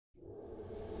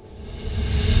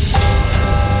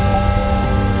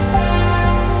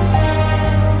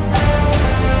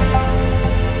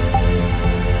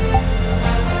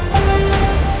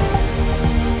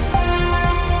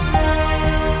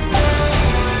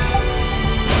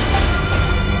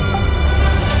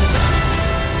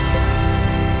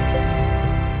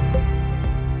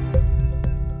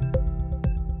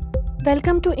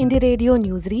Welcome to Indie Radio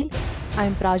Newsreel. I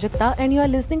am Prajakta and you are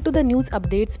listening to the news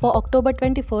updates for October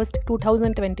 21st,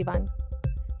 2021.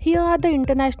 Here are the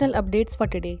international updates for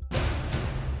today.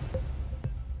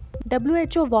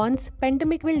 WHO warns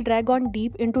pandemic will drag on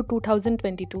deep into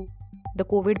 2022. The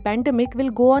COVID pandemic will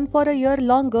go on for a year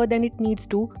longer than it needs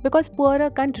to because poorer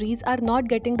countries are not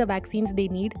getting the vaccines they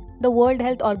need, the World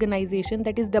Health Organization,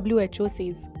 that is WHO,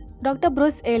 says. Dr.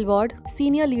 Bruce Aylward,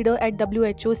 senior leader at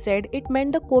WHO, said it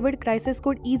meant the COVID crisis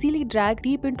could easily drag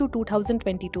deep into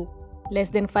 2022.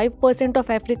 Less than 5% of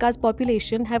Africa's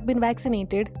population have been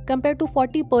vaccinated compared to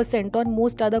 40% on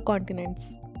most other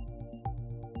continents.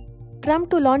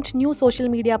 Trump to launch new social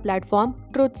media platform,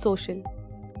 Truth Social.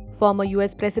 Former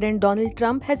US President Donald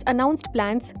Trump has announced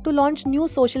plans to launch new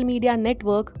social media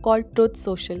network called Truth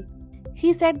Social.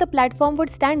 He said the platform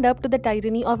would stand up to the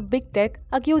tyranny of big tech,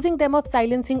 accusing them of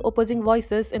silencing opposing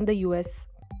voices in the US.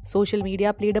 Social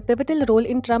media played a pivotal role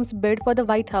in Trump's bid for the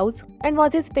White House and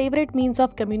was his favorite means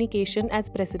of communication as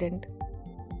president.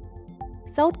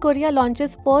 South Korea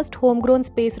launches first homegrown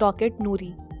space rocket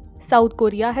Nuri. South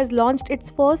Korea has launched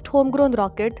its first homegrown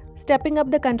rocket, stepping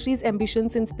up the country's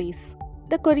ambitions in space.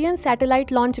 The Korean satellite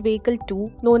launch vehicle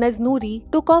 2, known as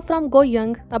Nuri, took off from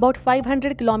Goyeong, about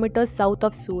 500 kilometers south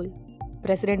of Seoul.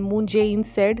 President Moon Jae-in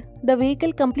said the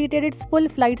vehicle completed its full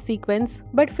flight sequence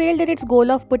but failed in its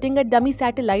goal of putting a dummy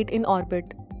satellite in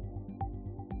orbit.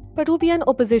 Peruvian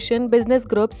opposition business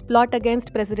groups plot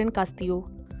against President Castillo.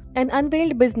 An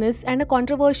unveiled business and a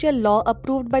controversial law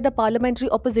approved by the parliamentary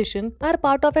opposition are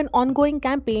part of an ongoing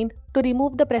campaign to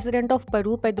remove the president of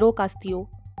Peru, Pedro Castillo.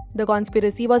 The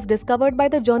conspiracy was discovered by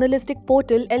the journalistic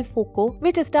portal El Foco,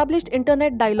 which established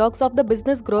internet dialogues of the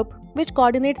business group, which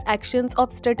coordinates actions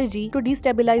of strategy to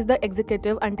destabilize the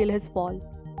executive until his fall.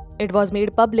 It was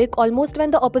made public almost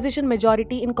when the opposition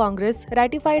majority in Congress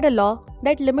ratified a law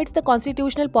that limits the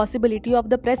constitutional possibility of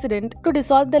the president to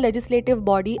dissolve the legislative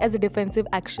body as a defensive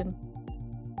action.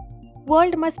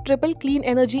 World must triple clean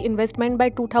energy investment by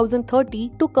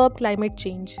 2030 to curb climate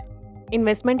change.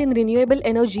 Investment in renewable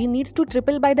energy needs to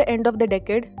triple by the end of the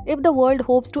decade if the world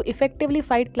hopes to effectively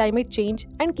fight climate change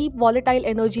and keep volatile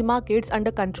energy markets under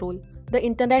control, the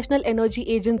International Energy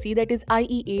Agency, that is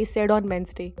IEA, said on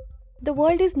Wednesday. The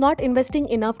world is not investing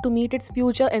enough to meet its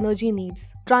future energy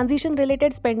needs.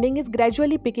 Transition-related spending is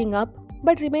gradually picking up,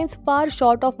 but remains far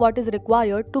short of what is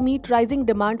required to meet rising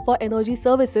demand for energy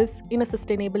services in a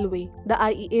sustainable way, the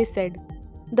IEA said.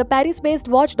 The Paris-based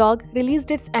watchdog released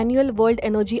its annual World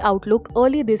Energy Outlook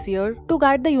early this year to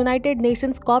guide the United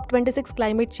Nations COP26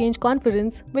 climate change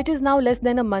conference, which is now less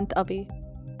than a month away.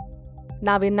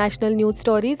 Now in national news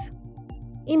stories,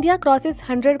 India crosses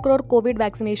 100 crore COVID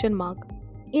vaccination mark.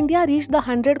 India reached the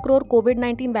 100 crore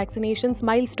COVID-19 vaccinations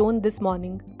milestone this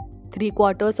morning.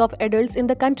 3/4 of adults in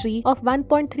the country of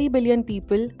 1.3 billion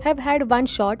people have had one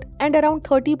shot and around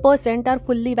 30% are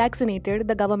fully vaccinated,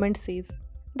 the government says.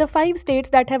 The 5 states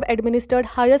that have administered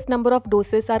highest number of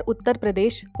doses are Uttar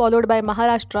Pradesh, followed by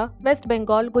Maharashtra, West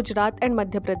Bengal, Gujarat and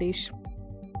Madhya Pradesh.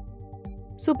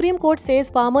 Supreme Court says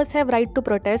farmers have right to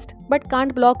protest but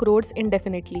can't block roads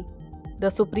indefinitely. The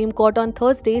Supreme Court on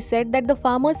Thursday said that the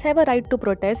farmers have a right to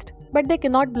protest but they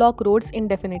cannot block roads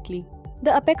indefinitely.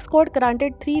 The Apex Court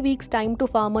granted 3 weeks' time to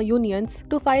farmer unions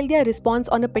to file their response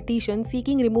on a petition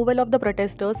seeking removal of the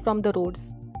protesters from the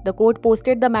roads. The court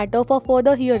posted the matter for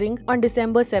further hearing on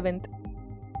December 7th.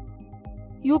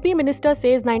 UP minister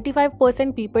says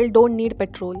 95% people don't need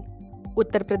petrol.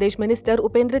 Uttar Pradesh Minister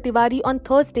Upendra Tiwari on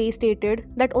Thursday stated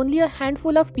that only a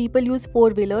handful of people use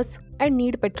four-wheelers and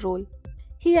need petrol.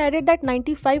 He added that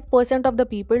 95% of the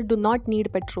people do not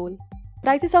need petrol.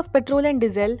 Prices of petrol and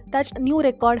diesel touched new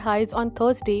record highs on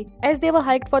Thursday as they were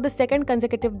hiked for the second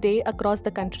consecutive day across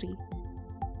the country.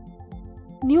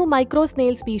 New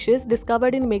micro-snail species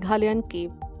discovered in Meghalayan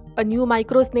cave. A new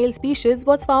micro-snail species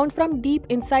was found from deep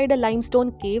inside a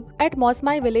limestone cave at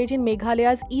Mosmai village in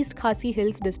Meghalaya's East Khasi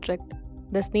Hills district.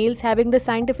 The snails, having the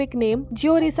scientific name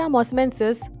Georisa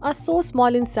mosmensis, are so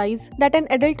small in size that an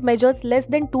adult measures less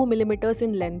than 2 mm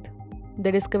in length.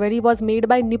 The discovery was made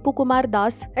by Nipu Kumar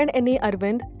Das and N.A.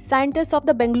 Arvind, scientists of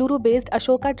the Bengaluru-based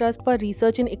Ashoka Trust for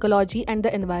Research in Ecology and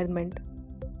the Environment.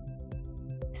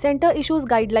 Centre issues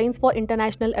guidelines for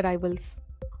international arrivals.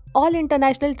 All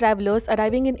international travellers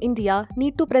arriving in India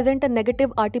need to present a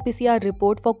negative RT-PCR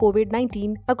report for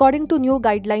COVID-19 according to new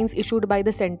guidelines issued by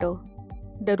the centre.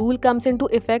 The rule comes into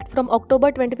effect from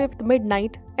October 25th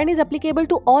midnight and is applicable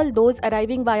to all those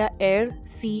arriving via air,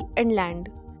 sea and land.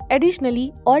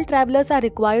 Additionally, all travellers are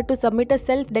required to submit a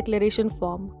self-declaration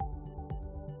form.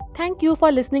 Thank you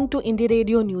for listening to Indie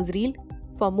Radio Newsreel.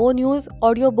 For more news,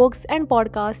 audiobooks, and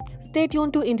podcasts, stay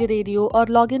tuned to Indie Radio or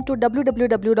log in to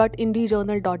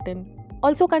www.indiejournal.in.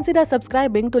 Also consider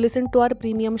subscribing to listen to our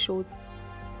premium shows.